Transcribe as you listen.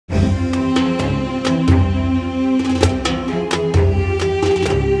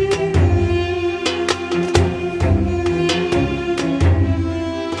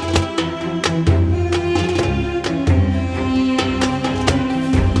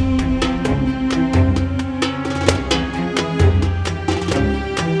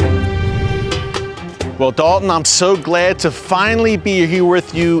Well, Dalton, I'm so glad to finally be here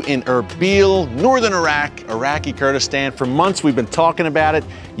with you in Erbil, northern Iraq, Iraqi Kurdistan. For months we've been talking about it.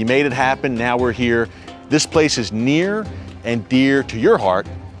 You made it happen. Now we're here. This place is near and dear to your heart.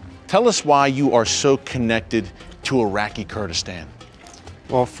 Tell us why you are so connected to Iraqi Kurdistan.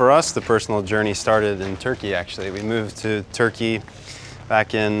 Well, for us, the personal journey started in Turkey, actually. We moved to Turkey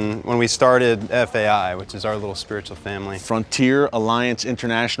back when we started FAI, which is our little spiritual family. Frontier Alliance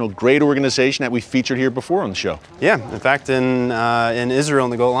International, great organization that we featured here before on the show. Yeah, in fact, in Israel,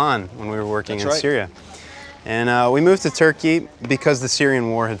 in the Golan, when we were working in Syria. And we moved to Turkey because the Syrian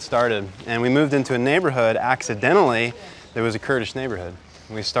war had started. And we moved into a neighborhood, accidentally, there was a Kurdish neighborhood.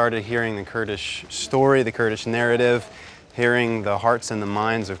 We started hearing the Kurdish story, the Kurdish narrative, hearing the hearts and the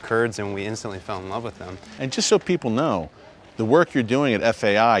minds of Kurds, and we instantly fell in love with them. And just so people know, the work you're doing at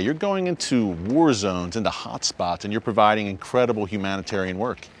FAI, you're going into war zones, into hot spots, and you're providing incredible humanitarian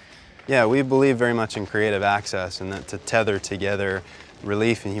work. Yeah, we believe very much in creative access and that to tether together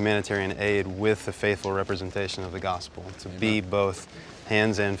relief and humanitarian aid with the faithful representation of the gospel, to be both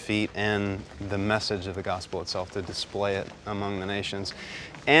hands and feet and the message of the gospel itself, to display it among the nations.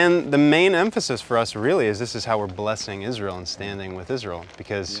 And the main emphasis for us really is this is how we're blessing Israel and standing with Israel,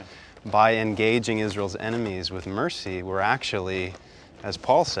 because by engaging Israel's enemies with mercy, we're actually, as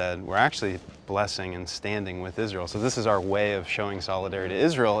Paul said, we're actually blessing and standing with Israel. So this is our way of showing solidarity to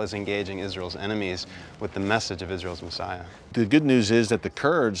Israel, is engaging Israel's enemies with the message of Israel's Messiah. The good news is that the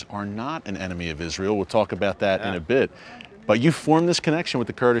Kurds are not an enemy of Israel. We'll talk about that in a bit. But you formed this connection with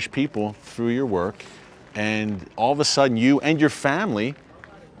the Kurdish people through your work, and all of a sudden you and your family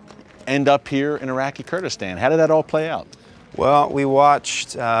end up here in Iraqi Kurdistan. How did that all play out? Well, we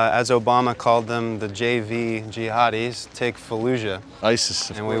watched, as Obama called them, the JV jihadis take Fallujah. ISIS,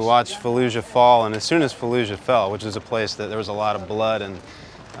 of course. We watched Fallujah fall, and as soon as Fallujah fell, which is a place that there was a lot of blood and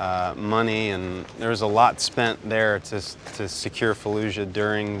money, and there was a lot spent there to secure Fallujah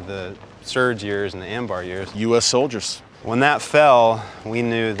during the surge years and the Anbar years. U.S. soldiers. When that fell, we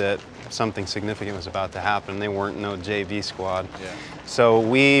knew that something significant was about to happen. They weren't no JV squad. So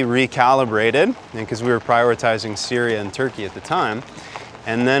we recalibrated, because we were prioritizing Syria and Turkey at the time.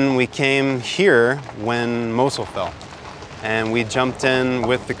 And then we came here when Mosul fell. And we jumped in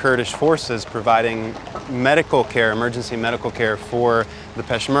with the Kurdish forces providing medical care, emergency medical care for the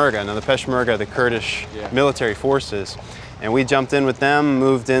Peshmerga. Now the Peshmerga are the Kurdish military forces. And we jumped in with them,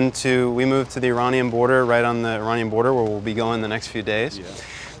 we moved to the Iranian border, right on the Iranian border where we'll be going the next few days.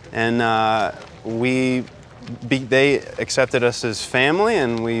 And they accepted us as family,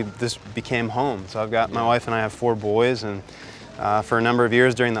 and this became home. So I've got, my wife and I have 4 boys, and for a number of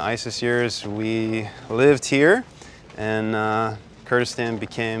years during the ISIS years, we lived here, and Kurdistan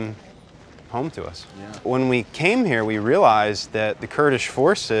became home to us. When we came here, we realized that the Kurdish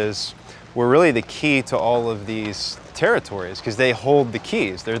forces were really the key to all of these territories, because they hold the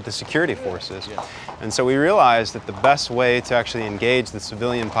keys. They're the security forces. And so we realized that the best way to actually engage the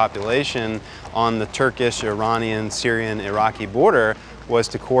civilian population on the Turkish, Iranian, Syrian, Iraqi border was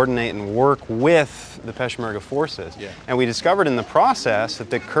to coordinate and work with the Peshmerga forces. And we discovered in the process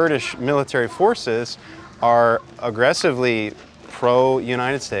that the Kurdish military forces are aggressively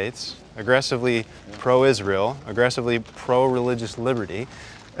pro-United States, aggressively pro-Israel, aggressively pro-religious liberty,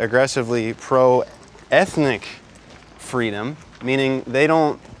 aggressively pro-ethnic freedom, meaning they're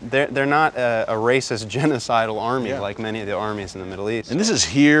not a racist genocidal army like many of the armies in the Middle East. And this is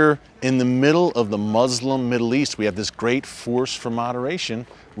here in the middle of the Muslim Middle East. We have this great force for moderation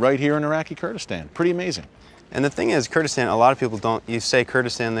right here in Iraqi Kurdistan. Pretty amazing. And the thing is, Kurdistan, a lot of people don't, you say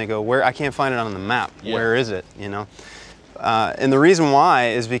Kurdistan, they go, where? I can't find it on the map. Where is it, you know? And the reason why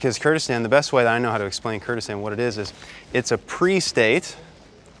is because Kurdistan, the best way that I know how to explain Kurdistan, what it is it's a pre-state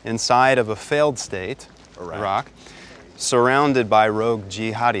inside of a failed state, Iraq, surrounded by rogue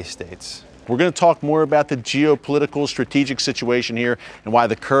jihadi states. We're going to talk more about the geopolitical strategic situation here and why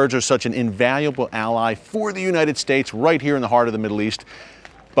the Kurds are such an invaluable ally for the United States right here in the heart of the Middle East.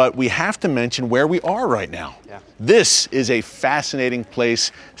 But we have to mention where we are right now. This is a fascinating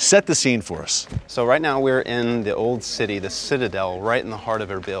place. Set the scene for us. So right now we're in the old city, the Citadel, right in the heart of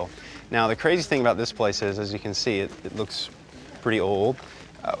Erbil. Now the crazy thing about this place is, as you can see, it looks pretty old.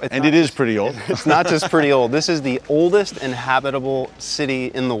 And it is pretty old. It's not just pretty old. This is the oldest inhabitable city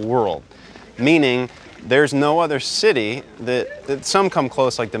in the world. meaning there's no other city that some come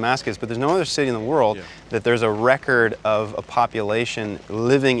close like Damascus, but there's no other city in the world that there's a record of a population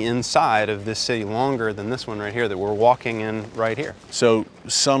living inside of this city longer than this one right here that we're walking in right here. So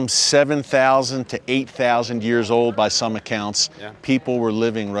some 7,000 to 8,000 years old by some accounts, people were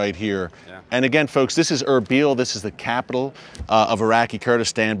living right here. And again, folks, this is Erbil. This is the capital of Iraqi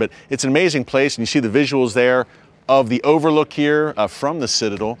Kurdistan, but it's an amazing place, and you see the visuals there of the overlook here from the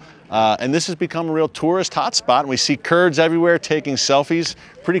citadel. And this has become a real tourist hotspot, and we see Kurds everywhere taking selfies.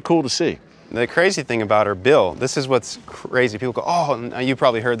 Pretty cool to see. The crazy thing about Erbil, this is what's crazy. People go, oh, you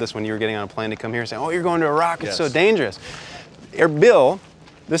probably heard this when you were getting on a plane to come here, saying, oh, you're going to Iraq, it's so dangerous. Erbil,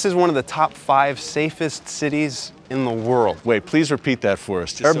 this is one of the top 5 safest cities in the world. Wait, please repeat that for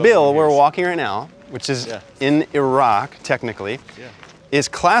us. Erbil, where we're walking right now, which is in Iraq, technically, is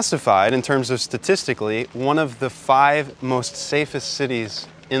classified in terms of statistically one of the 5 most safest cities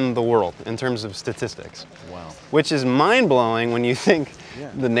in the world in terms of statistics. Wow. Which is mind-blowing when you think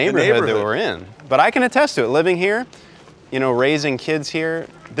the neighborhood that we're in. But I can attest to it. Living here, you know, raising kids here,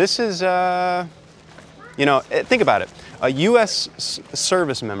 this is, you know, think about it. A U.S.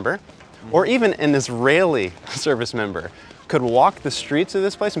 service member, or even an Israeli service member, could walk the streets of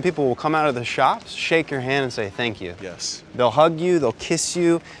this place and people will come out of the shops, shake your hand and say thank you. Yes. They'll hug you, they'll kiss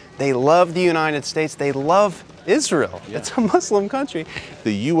you. They love the United States. They love Israel. It's a Muslim country.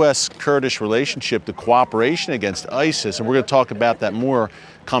 The U.S.-Kurdish relationship, the cooperation against ISIS, and we're going to talk about that more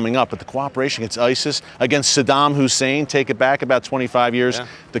coming up, but the cooperation against ISIS, against Saddam Hussein, take it back about 25 years,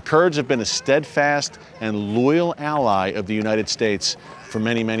 the Kurds have been a steadfast and loyal ally of the United States for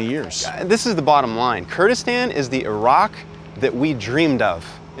many, many years. This is the bottom line. Kurdistan is the Iraq that we dreamed of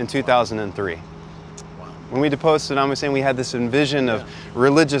in 2003. When we deposed Saddam Hussein, we had this vision of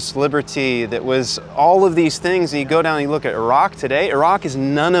religious liberty that was all of these things. And you go down and you look at Iraq today, Iraq is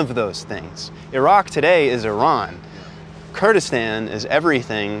none of those things. Iraq today is Iran. Kurdistan is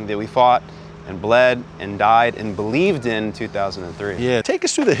everything that we fought and bled and died and believed in 2003. Yeah, take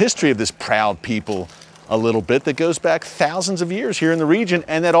us through the history of this proud people a little bit that goes back thousands of years here in the region,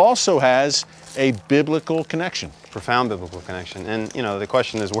 and that also has a biblical connection. Profound biblical connection. And you know, the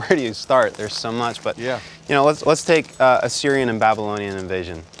question is, where do you start? There's so much, but you know, let's take Assyrian and Babylonian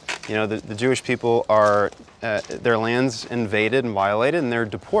invasion. You know, the Jewish people are, their land's invaded and violated, and they're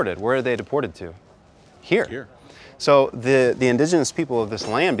deported. Where are they deported to? Here. So the indigenous people of this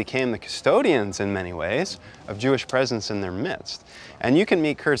land became the custodians in many ways of Jewish presence in their midst. And you can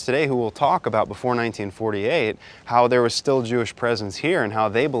meet Kurds today who will talk about before 1948 how there was still Jewish presence here and how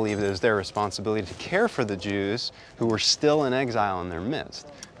they believed it was their responsibility to care for the Jews who were still in exile in their midst,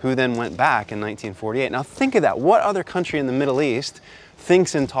 who then went back in 1948. Now think of that. What other country in the Middle East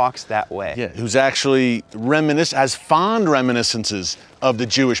thinks and talks that way? Yeah, who's actually has fond reminiscences of the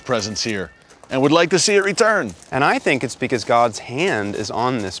Jewish presence here and would like to see it return. And I think it's because God's hand is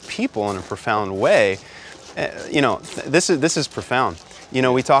on this people in a profound way. You know, this is profound. You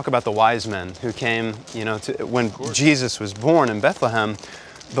know, we talk about the wise men who came, you know, when Jesus was born in Bethlehem,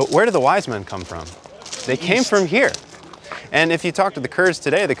 but where did the wise men come from? They came from here. And if you talk to the Kurds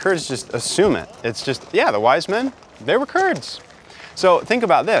today, the Kurds just assume it. It's just, yeah, the wise men, they were Kurds. So think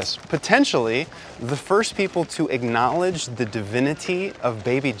about this. Potentially, the first people to acknowledge the divinity of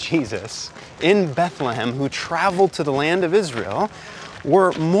baby Jesus in Bethlehem who traveled to the land of Israel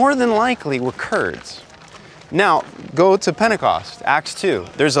were more than likely Kurds. Now, go to Pentecost, Acts 2.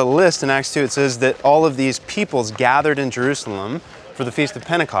 There's a list in Acts 2. It says that all of these peoples gathered in Jerusalem for the Feast of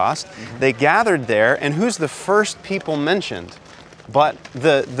Pentecost. They gathered there, and who's the first people mentioned but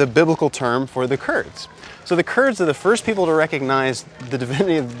the biblical term for the Kurds? So the Kurds are the first people to recognize the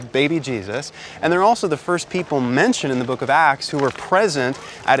divinity of baby Jesus, and they're also the first people mentioned in the book of Acts who were present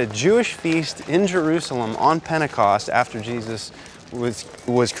at a Jewish feast in Jerusalem on Pentecost after Jesus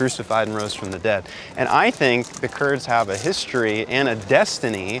was crucified and rose from the dead. And I think the Kurds have a history and a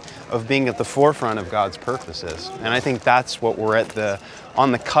destiny of being at the forefront of God's purposes. And I think that's what we're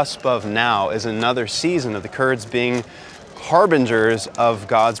on the cusp of now, is another season of the Kurds being harbingers of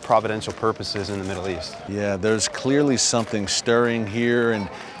God's providential purposes in the Middle East. Yeah, there's clearly something stirring here, and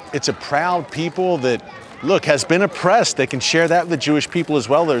it's a proud people that, look, has been oppressed. They can share that with the Jewish people as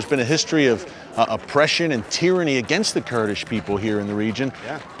well. There's been a history of oppression and tyranny against the Kurdish people here in the region.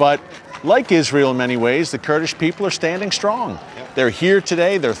 But like Israel in many ways, the Kurdish people are standing strong. They're here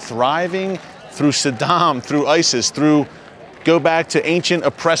today, they're thriving through Saddam, through ISIS, go back to ancient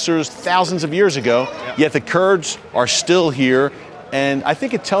oppressors thousands of years ago, yet the Kurds are still here. And I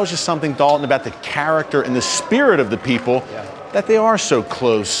think it tells you something, Dalton, about the character and the spirit of the people, that they are so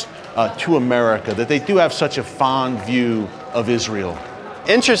close to America, that they do have such a fond view of Israel.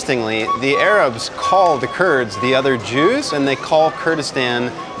 Interestingly, the Arabs call the Kurds the other Jews, and they call Kurdistan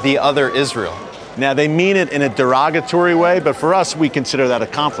the other Israel. Now, they mean it in a derogatory way, but for us, we consider that a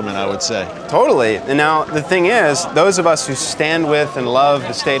compliment, I would say. Totally. And now, the thing is, those of us who stand with and love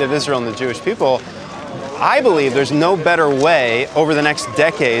the state of Israel and the Jewish people, I believe there's no better way over the next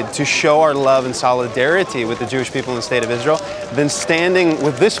decade to show our love and solidarity with the Jewish people in the state of Israel than standing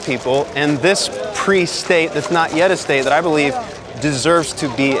with this people and this pre-state that's not yet a state that I believe deserves to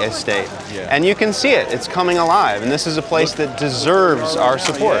be a state. Yeah. And you can see it, it's coming alive, and this is a place that deserves our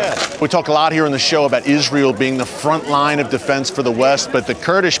support. Yeah. We talk a lot here on the show about Israel being the front line of defense for the West, but the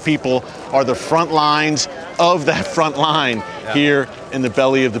Kurdish people are the front lines of that front line here in the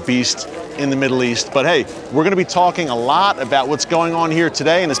belly of the beast in the Middle East. But hey, we're going to be talking a lot about what's going on here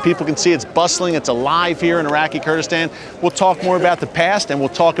today, and as people can see, it's bustling, it's alive here in Iraqi Kurdistan. We'll talk more about the past, and we'll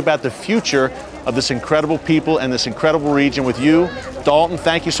talk about the future of this incredible people and this incredible region with you. Dalton,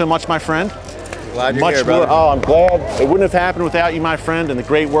 thank you so much, my friend. Glad you're here, brother. Oh, I'm glad. It wouldn't have happened without you, my friend, and the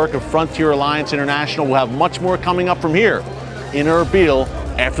great work of Frontier Alliance International. We'll have much more coming up from here in Erbil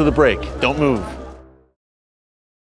after the break. Don't move.